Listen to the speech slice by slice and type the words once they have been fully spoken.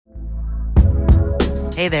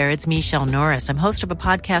Hey there, it's Michelle Norris. I'm host of a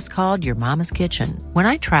podcast called Your Mama's Kitchen. When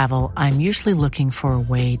I travel, I'm usually looking for a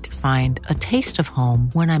way to find a taste of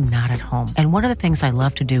home when I'm not at home. And one of the things I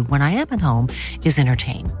love to do when I am at home is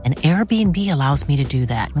entertain. And Airbnb allows me to do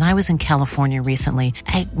that. When I was in California recently,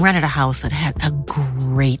 I rented a house that had a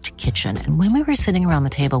great kitchen. And when we were sitting around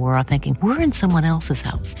the table, we were all thinking, we're in someone else's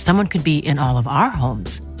house. Someone could be in all of our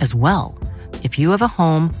homes as well. If you have a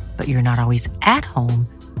home, but you're not always at home,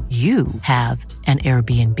 you have an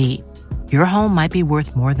Airbnb. Your home might be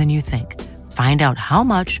worth more than you think. Find out how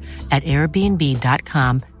much at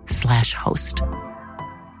airbnb.com/host.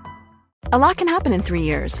 A lot can happen in 3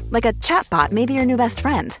 years, like a chatbot may be your new best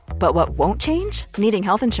friend. But what won't change? Needing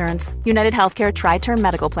health insurance. United Healthcare Tri-Term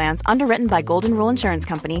Medical Plans, underwritten by Golden Rule Insurance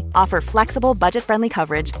Company, offer flexible, budget-friendly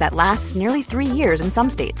coverage that lasts nearly 3 years in some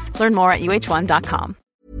states. Learn more at uh1.com.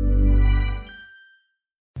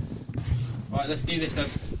 Right, let's do this then.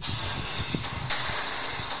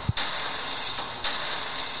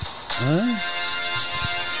 I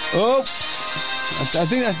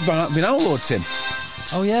think that's been outlawed, Tim.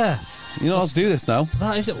 Oh, yeah. You know, let's do this now.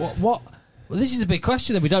 That is it. What? Well, this is a big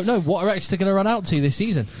question that we don't know. What are Exeter going to run out to this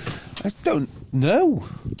season? I don't know.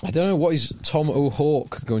 I don't know. What is Tom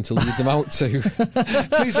O'Hawke going to lead them out to?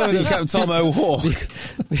 Please tell me that Captain Tom O'Hawke.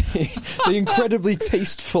 The incredibly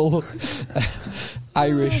tasteful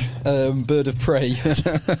Irish bird of prey that's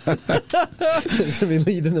going to be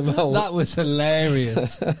leading them out. That was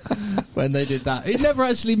hilarious when they did that. He never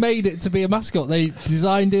actually made it to be a mascot. They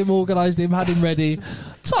designed him, organised him, had him ready.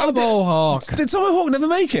 Tom O'Hawke. Did Tom O'Hawke never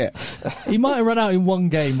make it? He might have run out in one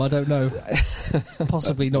game, I don't know.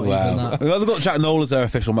 Possibly not even that. Well, they've got Jack Noel as their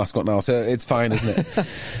official mascot now, so it's fine, isn't it?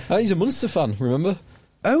 He's a Munster fan, remember?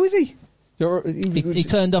 Oh, is he? He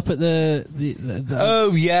turned up at the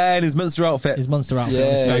oh, yeah, in his Munster outfit. His Munster outfit.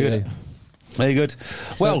 Yeah, very good. Very good.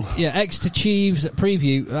 Well, so, yeah, Exeter Chiefs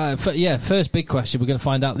preview. First big question we're going to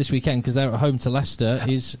find out this weekend because they're at home to Leicester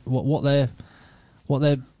is what their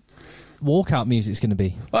walkout music's going to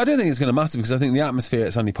be. Well, I don't think it's going to matter because I think the atmosphere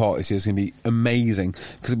at Sandy Park this year is going to be amazing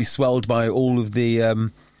because it'll be swelled by all of the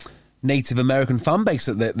Native American fan base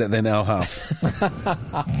that they now have.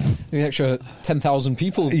 The extra 10,000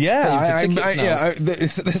 people. Yeah, they're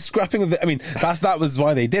scrapping of the. I mean, that was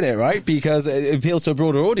why they did it, right? Because it appeals to a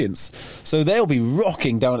broader audience. So they'll be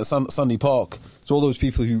rocking down at Sandy Park. So all those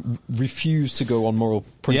people who refuse to go on moral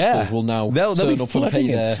principles will now turn up and pay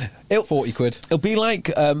their 40 quid. It'll be like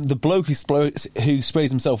the bloke who sprays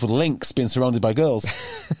himself with Lynx being surrounded by girls.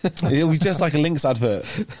 It'll be just like a Lynx advert.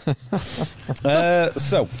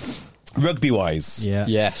 So, rugby-wise. Yeah.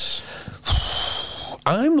 Yes.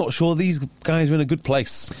 I'm not sure these guys are in a good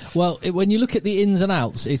place. Well, when you look at the ins and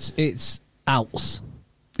outs, it's outs.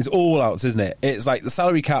 It's all outs, isn't it? It's like the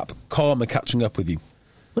salary cap karma catching up with you.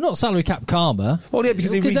 Well, not salary cap karma. Well, yeah,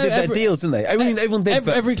 because they redid their deals, didn't they? Everyone did.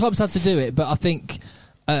 Every club's had to do it, but I think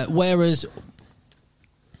whereas,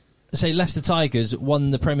 say, Leicester Tigers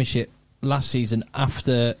won the Premiership last season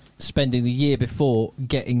after spending the year before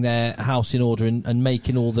getting their house in order and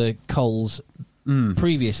making all the calls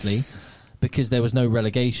previously because there was no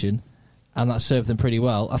relegation, and that served them pretty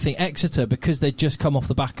well. I think Exeter, because they'd just come off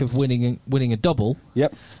the back of winning a double,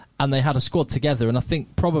 and they had a squad together, and I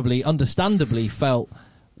think probably understandably felt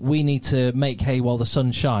we need to make hay while the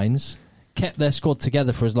sun shines, kept their squad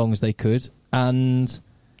together for as long as they could, and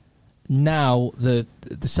now the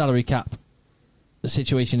salary cap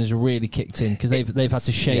situation has really kicked in because they've had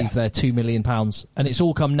to shave their £2 million, and it's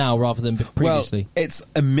all come now rather than previously. Well, it's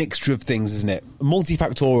a mixture of things, isn't it?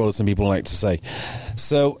 Multifactorial, as some people like to say.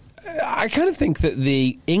 So I kind of think that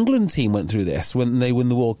the England team went through this when they won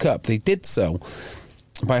the World Cup. They did so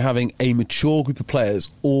by having a mature group of players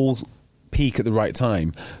all peak at the right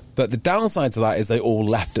time. But the downside to that is they all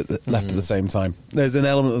left at the same time. There's an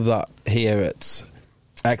element of that here at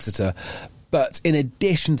Exeter. But in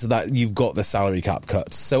addition to that, you've got the salary cap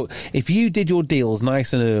cuts. So if you did your deals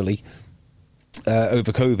nice and early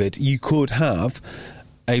over COVID, you could have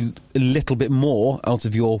a little bit more out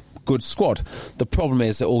of your good squad. The problem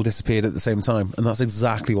is it all disappeared at the same time, and that's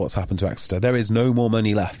exactly what's happened to Exeter. There is no more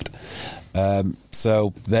money left.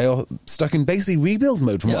 So they are stuck in basically rebuild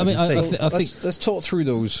mode from what I can see. I think let's talk through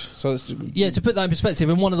those. So to put that in perspective,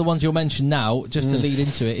 and one of the ones you'll mention now, just to lead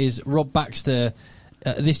into it, is Rob Baxter.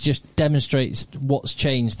 This just demonstrates what's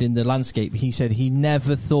changed in the landscape. He said he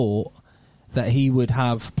never thought that he would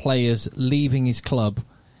have players leaving his club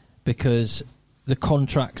because the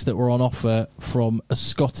contracts that were on offer from a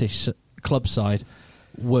Scottish club side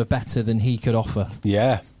were better than he could offer.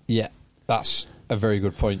 Yeah, that's a very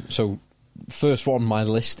good point. So first one on my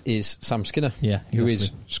list is Sam Skinner, who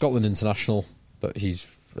is Scotland international, but he's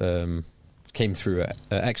came through at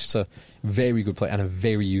Exeter. Very good player and a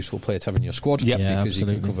very useful player to have in your squad Yep. Yeah, because he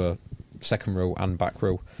can cover second row and back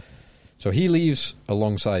row. So he leaves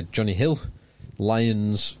alongside Johnny Hill,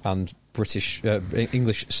 Lions and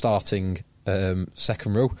English starting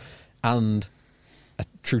second row, and a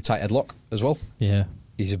true tight head lock as well. Yeah.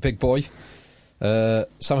 He's a big boy. Sam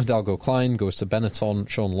Hidalgo-Klein goes to Benetton.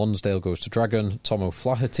 Sean Lonsdale goes to Dragon. Tom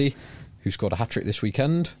O'Flaherty, who scored a hat-trick this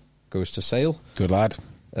weekend, goes to Sale. Good lad.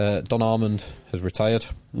 Don Armand has retired.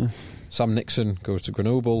 Sam Nixon goes to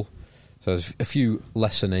Grenoble. So there's a few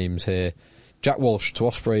lesser names here. Jack Walsh to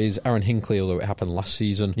Ospreys. Aaron Hinckley, although it happened last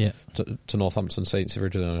season, to Northampton Saints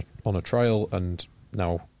originally on a trial and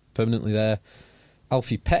now permanently there.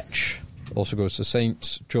 Alfie Petch also goes to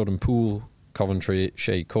Saints. Jordan Poole, Coventry.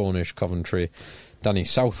 Shay Cornish, Coventry. Danny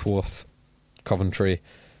Southworth, Coventry.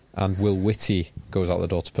 And Will Whitty goes out the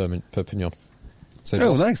door to Perpignan.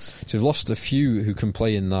 So nice. So they've lost a few who can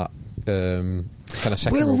play in that kind of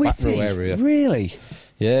second Will row, back row Whitty, area. really?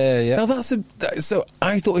 Yeah. Now so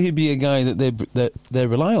I thought he'd be a guy that they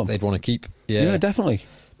rely on. They'd want to keep. Yeah, definitely.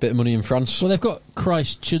 Bit of money in France. Well, they've got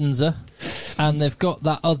Christ Chunza, and they've got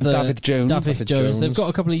that other David Jones. They've got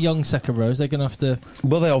a couple of young second rows. They're going to have to.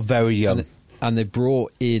 Well, they are very young. And they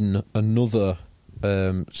brought in another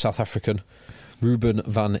South African, Ruben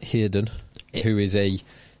van Heerden, who is a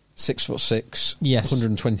 6'6", Yes.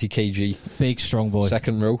 120 kg, Big, strong boy.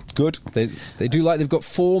 second row. Good. They do like they've got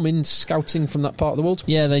form in scouting from that part of the world.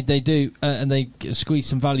 Yeah, they do, and they squeeze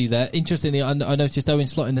some value there. Interestingly, I noticed Owen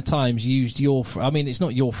Slot in the Times used your. I mean, it's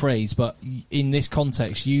not your phrase, but in this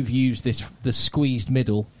context, you've used the squeezed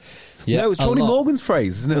middle. Yeah, No, it's Johnny Morgan's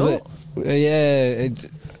phrase, isn't it?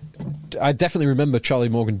 I definitely remember Charlie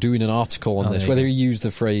Morgan doing an article on this, whether he used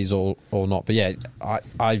the phrase or not. But yeah,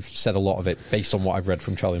 I've said a lot of it based on what I've read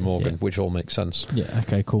from Charlie Morgan, which all makes sense. Yeah,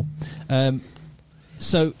 okay, cool.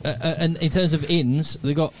 So, and in terms of ins,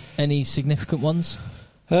 they got any significant ones?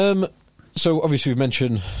 So obviously we've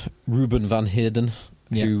mentioned Ruben van Heerden,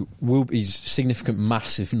 who will be significant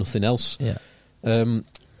mass if nothing else. Yeah.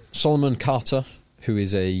 Solomon Carter, who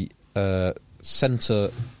is a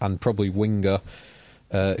centre and probably winger,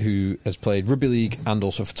 who has played rugby league and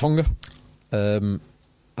also for Tonga.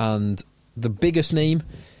 And the biggest name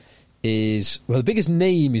is maybe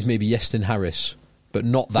Yestin Harris, but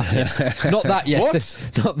not that not that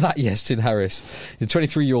Yestin Harris. He's a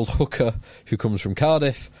 23-year-old hooker who comes from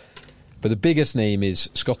Cardiff. But the biggest name is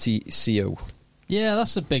Scotty Seo. Yeah,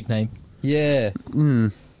 that's a big name. Yeah. I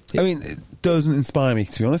mean, it doesn't inspire me,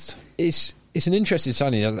 to be honest. It's an interesting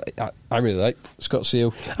signing. I really like Scott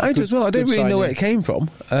Seo. I do as well. I don't really know where it came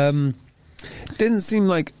from. Didn't seem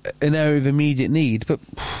like an area of immediate need, but,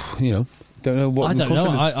 don't know what. I don't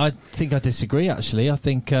know. I think I disagree, actually. I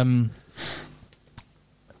think,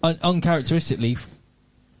 uncharacteristically,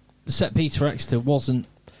 the set piece for Exeter wasn't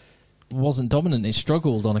dominant. It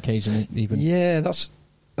struggled on occasion, even. Yeah, that's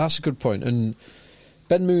a good point. And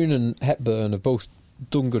Ben Moon and Hepburn have both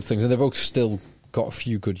done good things, and they've both still got a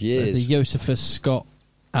few good years. The Josephus Scott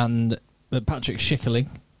and Patrick Schickerling.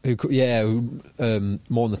 Who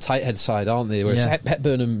more on the tight head side, aren't they? Whereas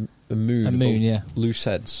Hepburn and Moon are both loose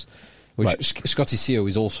heads. Which Scotty Seo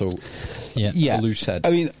is also a loose head. I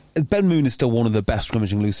mean, Ben Moon is still one of the best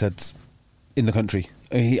scrummaging loose heads in the country.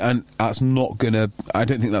 And that's not going to... I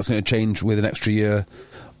don't think that's going to change with an extra year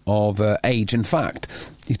of age. In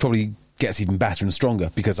fact, he probably gets even better and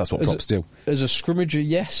stronger because that's what props do. As a scrummager,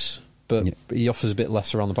 yes, but he offers a bit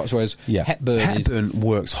less around the box. Whereas Hepburn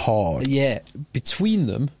works hard. Yeah, between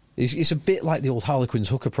them, it's a bit like the old Harlequins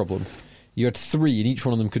hooker problem. You had three, and each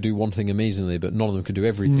one of them could do one thing amazingly, but none of them could do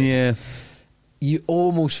everything. Yeah. You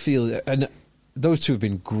almost feel... and those two have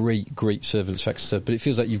been great servants for Exeter, but it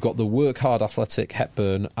feels like you've got the work hard athletic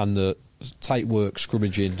Hepburn and the tight work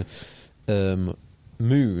scrummaging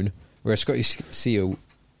Moon, whereas Scotty Seo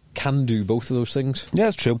can do both of those things. Yeah,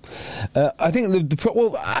 that's true. I think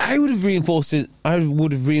I would have reinforced it. I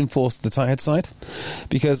would have reinforced the tight head side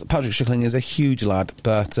because Patrick Schickerling is a huge lad,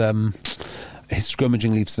 but his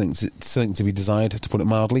scrummaging leaves something to be desired, to put it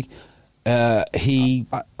mildly. I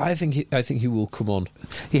think he will come on.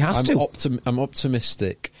 He has to. I'm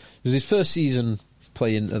optimistic. It was his first season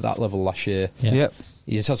playing at that level last year. Yeah. Yep.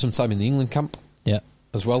 He's had some time in the England camp. Yeah.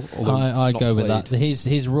 As well. I go with that.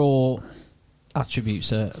 His raw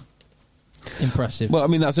attributes are impressive. Well, I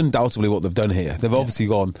mean, that's undoubtedly what they've done here. They've obviously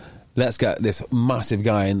gone, let's get this massive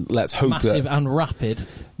guy and let's hope massive and rapid.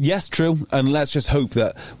 Yes, true, and let's just hope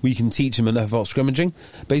that we can teach him enough about scrimmaging.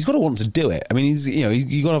 But he's got to want to do it. I mean,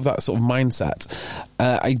 you got to have that sort of mindset.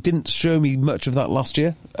 I didn't show me much of that last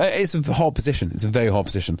year. It's a hard position. It's a very hard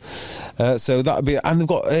position. So that would be, and they've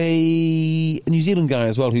got a New Zealand guy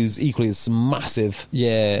as well who's equally as massive.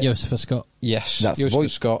 Yeah, Joseph Scott. Yes, that's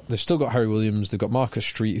Joseph Scott. They've still got Harry Williams. They've got Marcus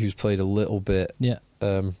Street, who's played a little bit. Yeah.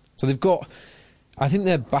 So they've got. I think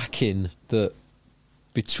they're backing the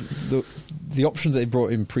option that they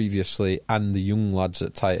brought in previously and the young lads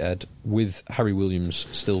at tight head, with Harry Williams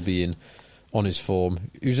still being on his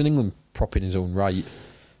form, who's an England prop in his own right.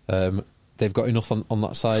 They've got enough on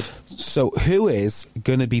that side. So who is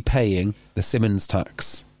going to be paying the Simmons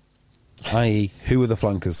tax? I.e., who are the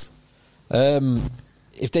flankers?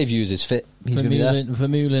 If Dave Ewers is fit, he's going to be there.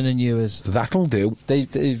 Vermeulen and Ewers. That'll do.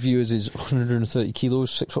 Dave Ewers is 130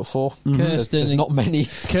 kilos, 6'4". Kirsten, there's not many.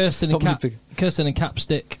 Kirsten and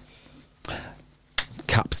Capstick.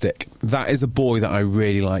 Capstick. That is a boy that I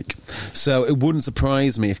really like. So it wouldn't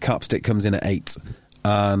surprise me if Capstick comes in at 8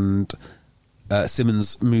 and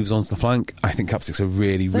Simmons moves on to the flank. I think Capstick's a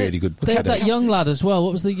really, really good. They had that young lad as well.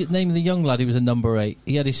 What was the name of the young lad who was a number 8?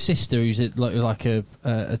 He had his sister who's like a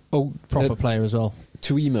proper player as well. Russ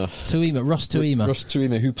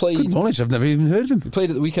Tuima, who played. Good knowledge. I've never even heard of him. Who played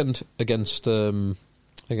at the weekend against Ulster.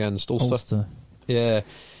 Yeah,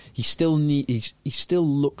 he still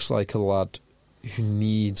looks like a lad who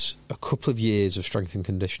needs a couple of years of strength and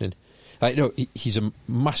conditioning. He's a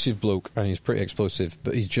massive bloke and he's pretty explosive,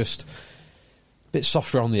 but he's just a bit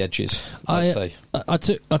softer on the edges, I'd say. I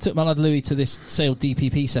took my lad Louis to this Sale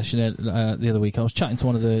DPP session the other week. I was chatting to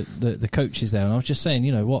one of the coaches there, and I was just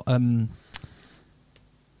saying,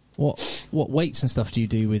 what weights and stuff do you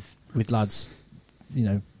do with lads,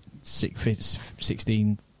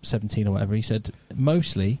 16, 17 or whatever? He said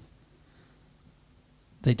mostly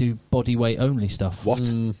they do body weight only stuff.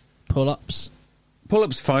 What? Pull-ups.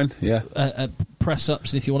 Pull-ups, fine, yeah.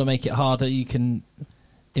 Press-ups, and if you want to make it harder, you can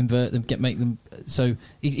invert them, make them. So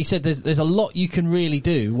he said there's a lot you can really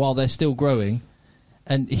do while they're still growing,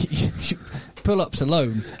 and pull-ups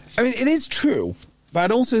alone. I mean, it is true, but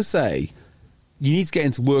I'd also say you need to get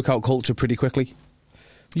into workout culture pretty quickly.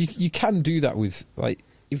 You can do that with,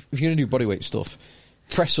 if you're going to do bodyweight stuff,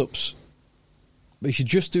 press-ups. But if you're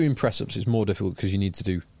just doing press-ups, it's more difficult because you need to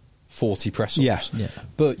do 40 press-ups. Yeah.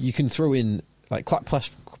 But you can throw in clap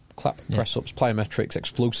press-ups, plyometrics,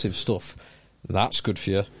 explosive stuff. That's good for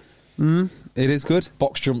you. It is good.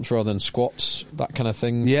 Box jumps rather than squats, that kind of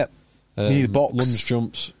thing. Yep. You need a box. Lunge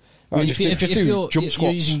jumps. If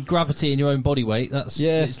you're using gravity in your own body weight,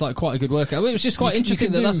 it's like quite a good workout. I mean, it was just quite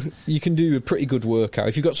interesting you can do a pretty good workout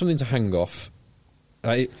if you've got something to hang off.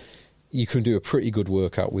 You can do a pretty good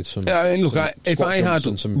workout with some. If I had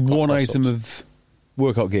one item of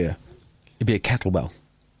workout gear, it'd be a kettlebell.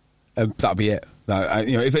 That'd be it.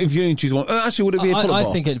 If you only choose one, actually, would it be a pull-up bar?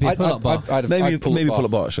 I think it'd be a pull-up bar. Maybe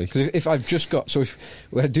pull-up bar actually. Because if I've just got, if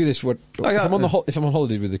we do this, if I'm on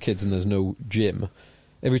holiday with the kids and there's no gym,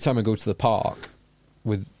 every time I go to the park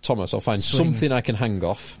with Thomas, I'll find something I can hang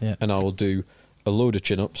off, and I will do a load of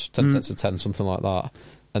chin-ups, 10 sets of 10, something like that,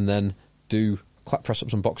 and then do clap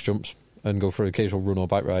press-ups and box jumps, and go for an occasional run or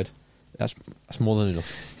bike ride. That's more than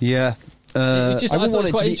enough. Yeah. I wouldn't want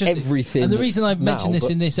it to be everything. And the reason I've mentioned this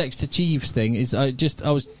in this Exeter Chiefs thing is I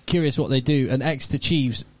was curious what they do, and Exeter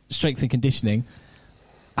Chiefs strength and conditioning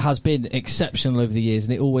has been exceptional over the years,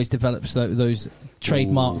 and it always develops those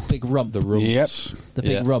trademark big rump. The rumps. Yep. The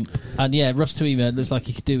big rump. And Russ Tuima looks like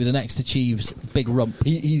he could do with an Exeter Chiefs big rump.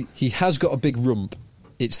 He has got a big rump.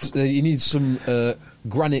 He needs some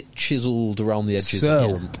granite chiselled around the edges of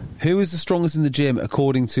the rump. Who is the strongest in the gym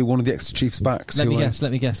according to one of the Exeter Chiefs backs? Let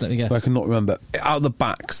me guess. I cannot remember. Out of the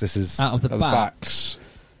backs, this is... Out of the backs.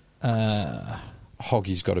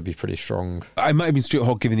 Hoggy's got to be pretty strong. I might have been Stuart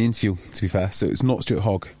Hogg giving the interview, to be fair, so it's not Stuart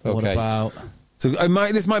Hogg. Okay. What about... So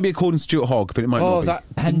this might be according to Stuart Hogg, but it might not be. That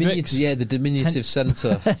the diminutive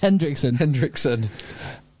centre. Hendrickson.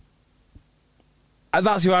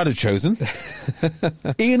 That's who I'd have chosen.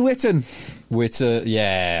 Ian Whitten. Whitter,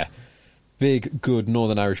 yeah. Big, good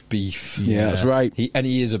Northern Irish beef. Yeah, that's right.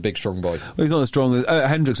 He is a big, strong boy. Well, he's not as strong as...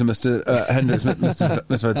 Hendrickson must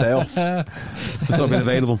have a day off. It's not been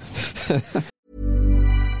available.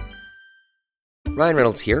 Ryan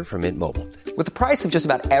Reynolds here from Mint Mobile. With the price of just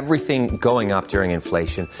about everything going up during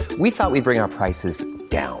inflation, we thought we'd bring our prices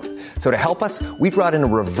down. So to help us, we brought in a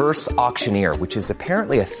reverse auctioneer, which is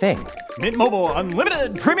apparently a thing. Mint Mobile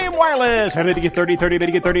Unlimited Premium Wireless. How to get 30, 30, bit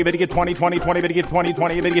to get 30, bit to get 20, 20, 20, bit to get 20,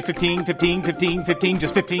 20, bit to get 15, 15, 15, 15,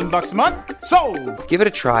 just $15 a month? Sold! Give it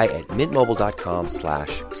a try at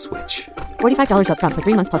mintmobile.com/switch. $45 up front for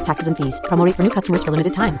 3 months plus taxes and fees. Promo rate for new customers for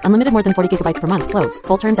limited time. Unlimited more than 40 gigabytes per month. Slows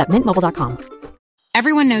full terms at mintmobile.com.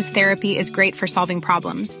 Everyone knows therapy is great for solving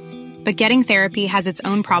problems. But getting therapy has its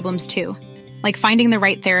own problems too. Like finding the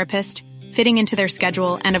right therapist, fitting into their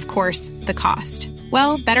schedule, and of course, the cost.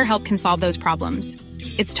 Well, BetterHelp can solve those problems.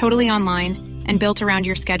 It's totally online and built around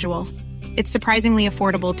your schedule. It's surprisingly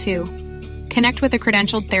affordable too. Connect with a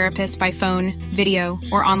credentialed therapist by phone, video,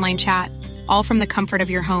 or online chat, all from the comfort of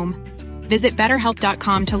your home. Visit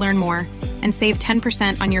BetterHelp.com to learn more and save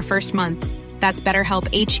 10% on your first month. That's BetterHelp,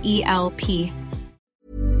 H-E-L-P.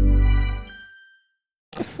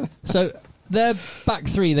 So their back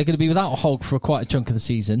three, they're going to be without Hogg for quite a chunk of the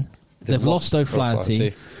season. They've lost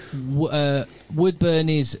O'Flaherty. Woodburn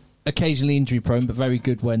is occasionally injury prone, but very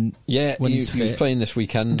good when he's fit. He was playing this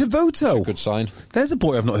weekend. Devoto, good sign. There's a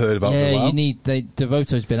boy I've not heard about. Yeah, for a while.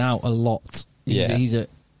 Devoto's been out a lot. He's a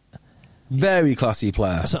very classy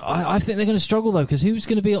player. So I think they're going to struggle though, because who's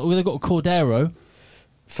going to be? Well, they've got Cordero,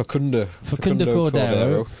 Facundo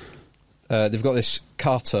Cordero. They've got this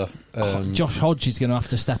Carter. Josh Hodge is going to have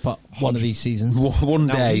to step up one of these seasons. One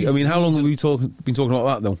day. I mean, how long have we been talking about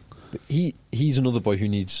that though? He's another boy who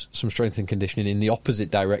needs some strength and conditioning in the opposite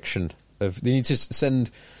direction. They need to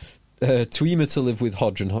send Tuima to live with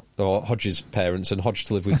Hodge or Hodge's parents, and Hodge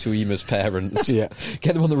to live with Tuima's parents. Yeah,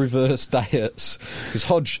 get them on the reverse diets, because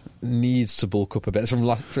Hodge needs to bulk up a bit. From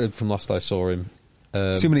last I saw him,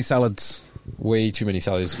 too many salads. Way too many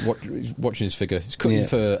salads. Watching his figure, he's cutting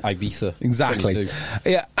for Ibiza. Exactly. 22.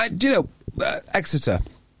 Yeah, do you know Exeter?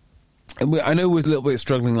 I know we're a little bit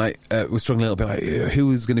struggling. We're struggling a little bit. Like,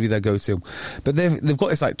 who is going to be their go-to? But they've got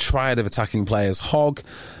this triad of attacking players: Hogg,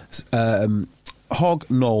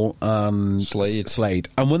 Knoll, and Slade.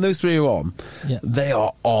 And when those three are on, they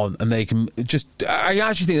are on, and they can just. I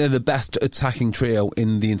actually think they're the best attacking trio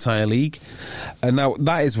in the entire league. And now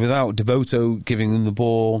that is without Devoto giving them the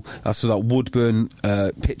ball. That's without Woodburn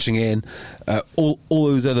pitching in. All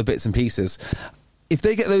those other bits and pieces. If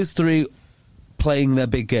they get those three playing their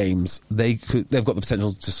big games, they've got the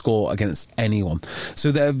potential to score against anyone.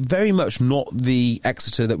 So they're very much not the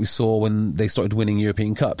Exeter that we saw when they started winning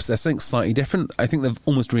European Cups. They're something slightly different. I think they've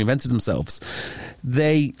almost reinvented themselves.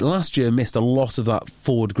 They last year missed a lot of that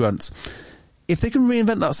forward grunt. If they can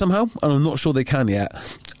reinvent that somehow, and I'm not sure they can yet,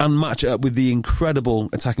 and match it up with the incredible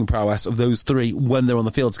attacking prowess of those three when they're on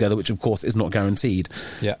the field together, which of course is not guaranteed,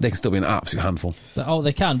 they can still be an absolute handful. Oh,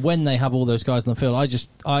 they can when they have all those guys on the field.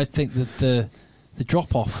 I think that the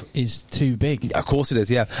drop-off is too big. Of course it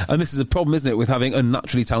is, yeah. And this is the problem, isn't it, with having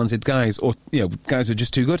unnaturally talented guys, or guys who are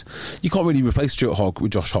just too good. You can't really replace Stuart Hogg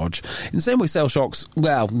with Josh Hodge. In the same way Sale Shocks,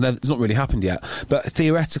 well, it's not really happened yet, but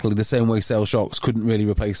theoretically the same way Sale Shocks couldn't really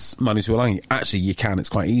replace Manu Tuolangi. Actually, you can. It's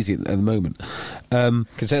quite easy at the moment.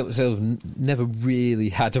 Because Sale's never really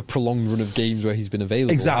had a prolonged run of games where he's been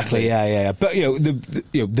available. Exactly, yeah. But,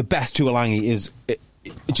 the best Tuolangi is...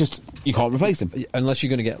 just you can't replace him unless you're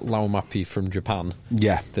going to get Laumapi from Japan.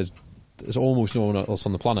 Yeah, there's almost no one else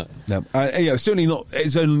on the planet. No, certainly not.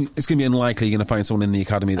 It's going to be unlikely you're going to find someone in the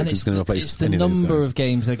academy that's going to replace. It's the any number of those guys. of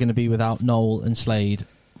games they're going to be without Knoll and Slade.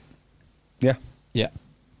 Yeah,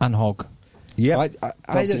 and Hogg. Yeah,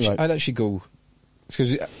 I'd actually go,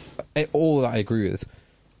 because all of that I agree with.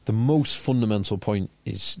 The most fundamental point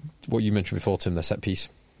is what you mentioned before, Tim, the set piece,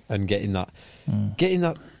 and getting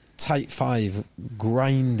that tight five,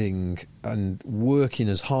 grinding and working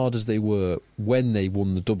as hard as they were when they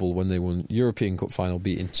won the double, when they won European Cup final,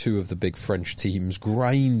 beating two of the big French teams,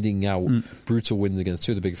 grinding out brutal wins against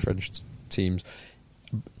two of the big French teams,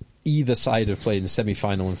 either side of playing the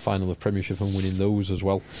semi-final and final of Premiership and winning those as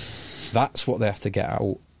well. That's what they have to get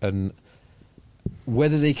out, and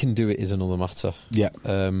whether they can do it is another matter. Yeah.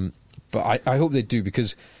 But I hope they do,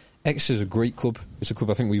 because Exeter's a great club. It's a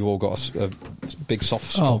club I think we've all got a big soft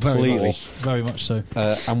spot for. Very much so.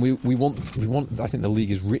 And we want. I think the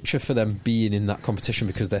league is richer for them being in that competition,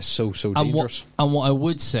 because they're so dangerous. And what I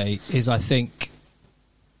would say is, I think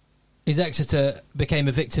Exeter became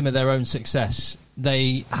a victim of their own success.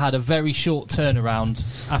 They had a very short turnaround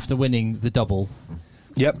after winning the double.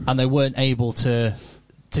 Yep. And they weren't able to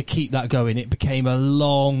keep that going. It became a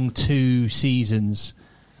long 2 seasons.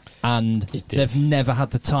 And they've never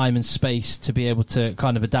had the time and space to be able to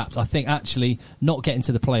kind of adapt. I think actually not getting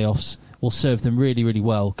to the playoffs will serve them really, really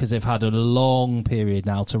well, because they've had a long period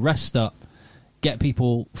now to rest up, get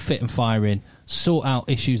people fit and firing, sort out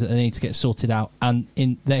issues that they need to get sorted out, and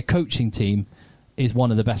in their coaching team is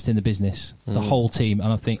one of the best in the business, the whole team.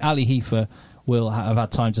 And I think Ali Heifer will have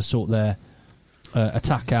had time to sort their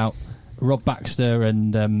attack out. Rob Baxter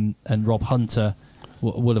and Rob Hunter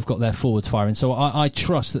will have got their forwards firing. So I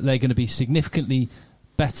trust that they're going to be significantly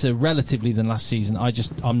better relatively than last season.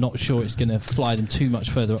 I'm not sure it's going to fly them too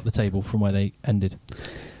much further up the table from where they ended.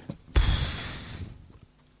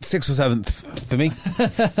 6th or 7th for me.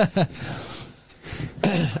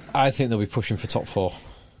 I think they'll be pushing for top 4.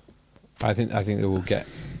 I think they will get.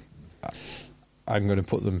 I'm going to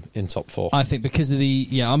put them in top 4. I think because of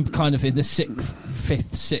I'm kind of in the 6th,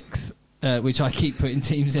 5th, 6th, which I keep putting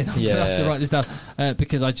teams in. I'm going to have to write this down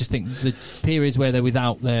because I just think the periods where they're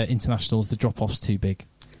without their internationals, the drop-off's too big.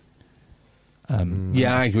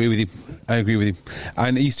 I agree with you.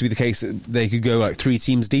 And it used to be the case that they could go like 3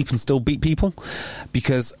 teams deep and still beat people,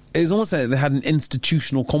 because it was almost like they had an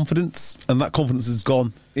institutional confidence, and that confidence is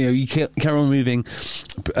gone. You can't carry on moving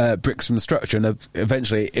bricks from the structure, and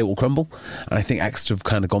eventually it will crumble. And I think Exeter have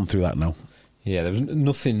kind of gone through that now. Yeah, there was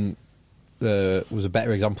nothing was a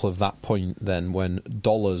better example of that point than when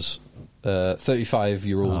Dollars,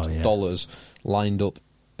 35-year-old Dollars, lined up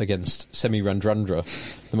against Semi Randrandra,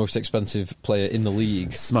 the most expensive player in the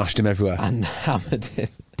league. Smashed him everywhere. And hammered him.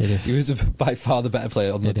 He was by far the better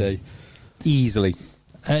player on the day. Easily.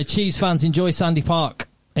 Chiefs fans, enjoy Sandy Park.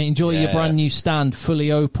 Enjoy your brand new stand,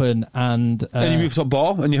 fully open. And your rooftop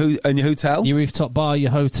bar and your hotel. Your rooftop bar, your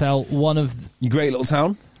hotel. One of... Your great little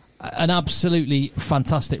town. An absolutely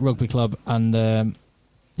fantastic rugby club. And,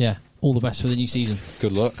 all the best for the new season.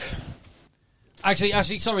 Good luck. Actually,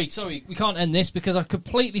 sorry, we can't end this because I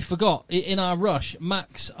completely forgot. In our rush,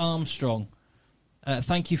 Max Armstrong,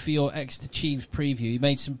 thank you for your Exeter Chiefs preview. You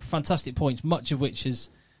made some fantastic points, much of which has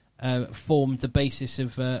formed the basis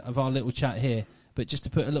of our little chat here. But just to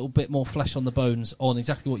put a little bit more flesh on the bones on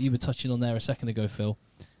exactly what you were touching on there a second ago, Phil,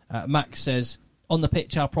 Max says, on the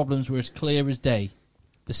pitch our problems were as clear as day.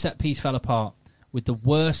 The set piece fell apart with the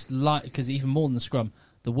worst, because even more than the scrum,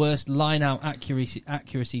 the worst line-out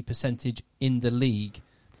accuracy percentage in the league,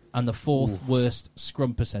 and the 4th worst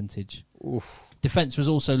scrum percentage. Defence was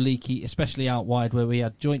also leaky, especially out wide, where we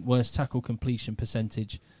had joint worst tackle completion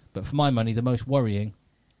percentage. But for my money, the most worrying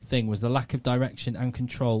thing was the lack of direction and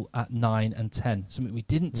control at 9 and 10, something we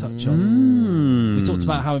didn't touch on. We talked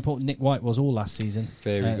about how important Nick White was all last season.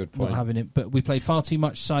 Very good point. Not having him, but we played far too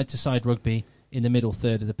much side-to-side rugby in the middle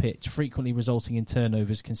third of the pitch, frequently resulting in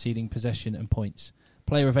turnovers, conceding possession and points.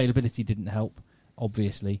 Player availability didn't help,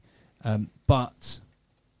 obviously, but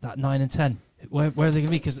that 9 and 10, where are they going to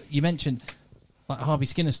be? Because you mentioned like Harvey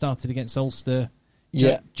Skinner started against Ulster.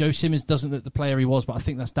 Joe Simmons doesn't look the player he was, but I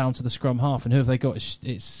think that's down to the scrum half. And who have they got?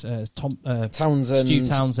 It's Townsend, Stu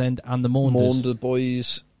Townsend, and the Maunders. Maunder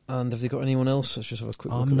boys. And have they got anyone else? Let's just have a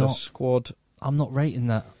quick look at their squad. I'm not rating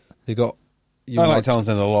that. They got. I like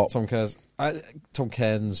Townsend a lot. Tom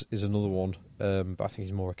Cairns is another one. But I think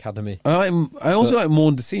he's more academy. I also like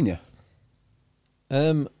Maunder Senior.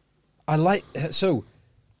 They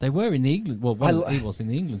were in the England. Well, he was in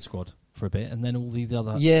the England squad for a bit, and then all the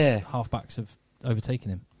other halfbacks have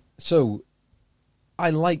overtaken him. So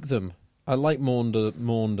I like them. I like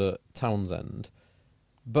Maunder Townsend,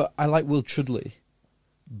 but I like Will Chudley.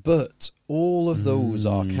 But all of those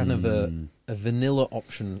are kind of a vanilla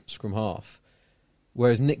option scrum half,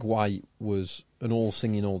 whereas Nick White was an all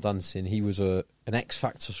singing, all dancing. He was an X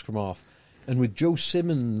Factor scrum half, and with Joe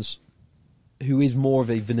Simmons, who is more of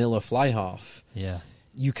a vanilla fly half,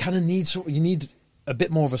 you kind of need a bit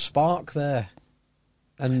more of a spark there,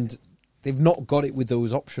 and they've not got it with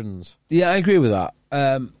those options. Yeah, I agree with that.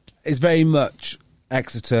 It's very much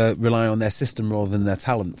Exeter rely on their system rather than their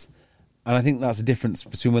talent, and I think that's the difference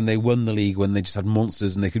between when they won the league, when they just had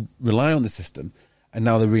monsters and they could rely on the system, and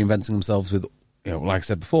now they're reinventing themselves with, like I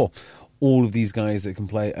said before, all of these guys that can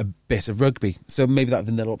play a bit of rugby. So maybe that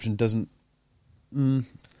vanilla option doesn't...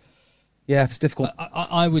 it's difficult.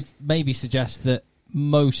 I would maybe suggest that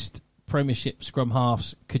most Premiership scrum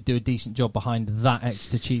halves could do a decent job behind that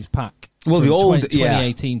Exeter Chiefs pack. Well, the old...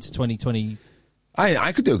 2018 to 2020...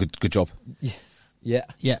 I could do a good job. Yeah,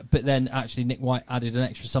 but then actually Nick White added an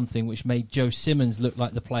extra something which made Joe Simmons look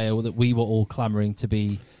like the player that we were all clamouring to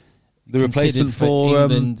be the replacement for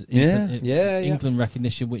England. England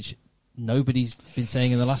recognition, which nobody's been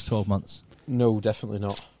saying in the last 12 months. No, definitely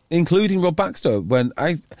not. Including Rob Baxter. When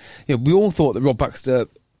we all thought that Rob Baxter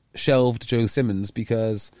shelved Joe Simmons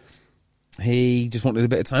because he just wanted a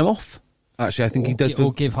bit of time off. Actually, I think he does.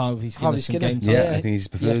 Or give Harvey Skinner some game time. Yeah, I think he's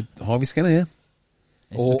preferred Harvey Skinner. Yeah.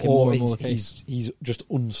 Or he's just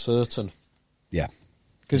uncertain. Yeah,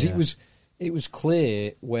 because it was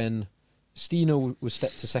clear when Steno was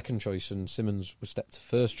stepped to second choice and Simmons was stepped to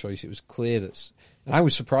first choice. It was clear that, and I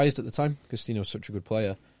was surprised at the time because Steno was such a good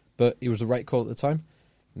player, but it was the right call at the time.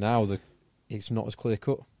 Now it's not as clear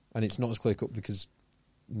cut, and it's not as clear cut because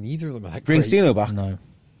neither of them are that Bring great. Steno back. No.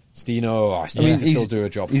 Steno can still do a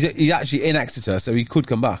job. He's actually in Exeter, so he could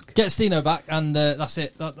come back. Get Steno back, and that's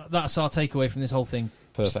it. That's our takeaway from this whole thing.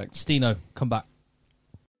 Perfect. Steno, come back.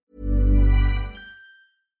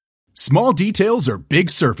 Small details are big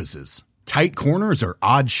surfaces. Tight corners are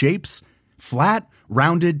odd shapes. Flat,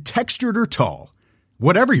 rounded, textured, or tall.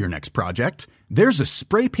 Whatever your next project, there's a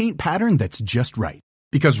spray paint pattern that's just right.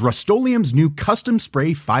 Because Rust-Oleum's new Custom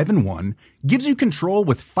Spray 5-in-1 gives you control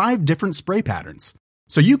with 5 different spray patterns.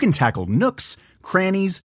 So you can tackle nooks,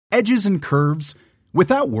 crannies, edges, and curves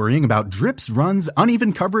without worrying about drips, runs,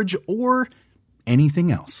 uneven coverage, or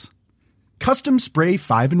anything else. Custom Spray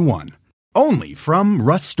 5-in-1. Only from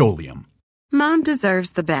Rust-Oleum. Mom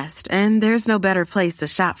deserves the best, and there's no better place to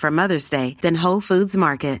shop for Mother's Day than Whole Foods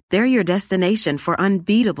Market. They're your destination for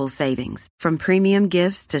unbeatable savings, from premium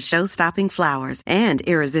gifts to show-stopping flowers and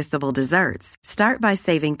irresistible desserts. Start by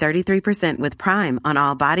saving 33% with Prime on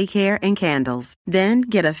all body care and candles. Then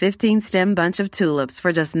get a 15-stem bunch of tulips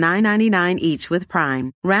for just $9.99 each with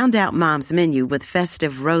Prime. Round out Mom's menu with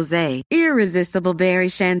festive rosé, irresistible berry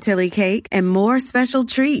chantilly cake, and more special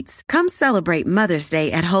treats. Come celebrate Mother's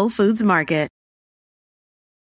Day at Whole Foods Market.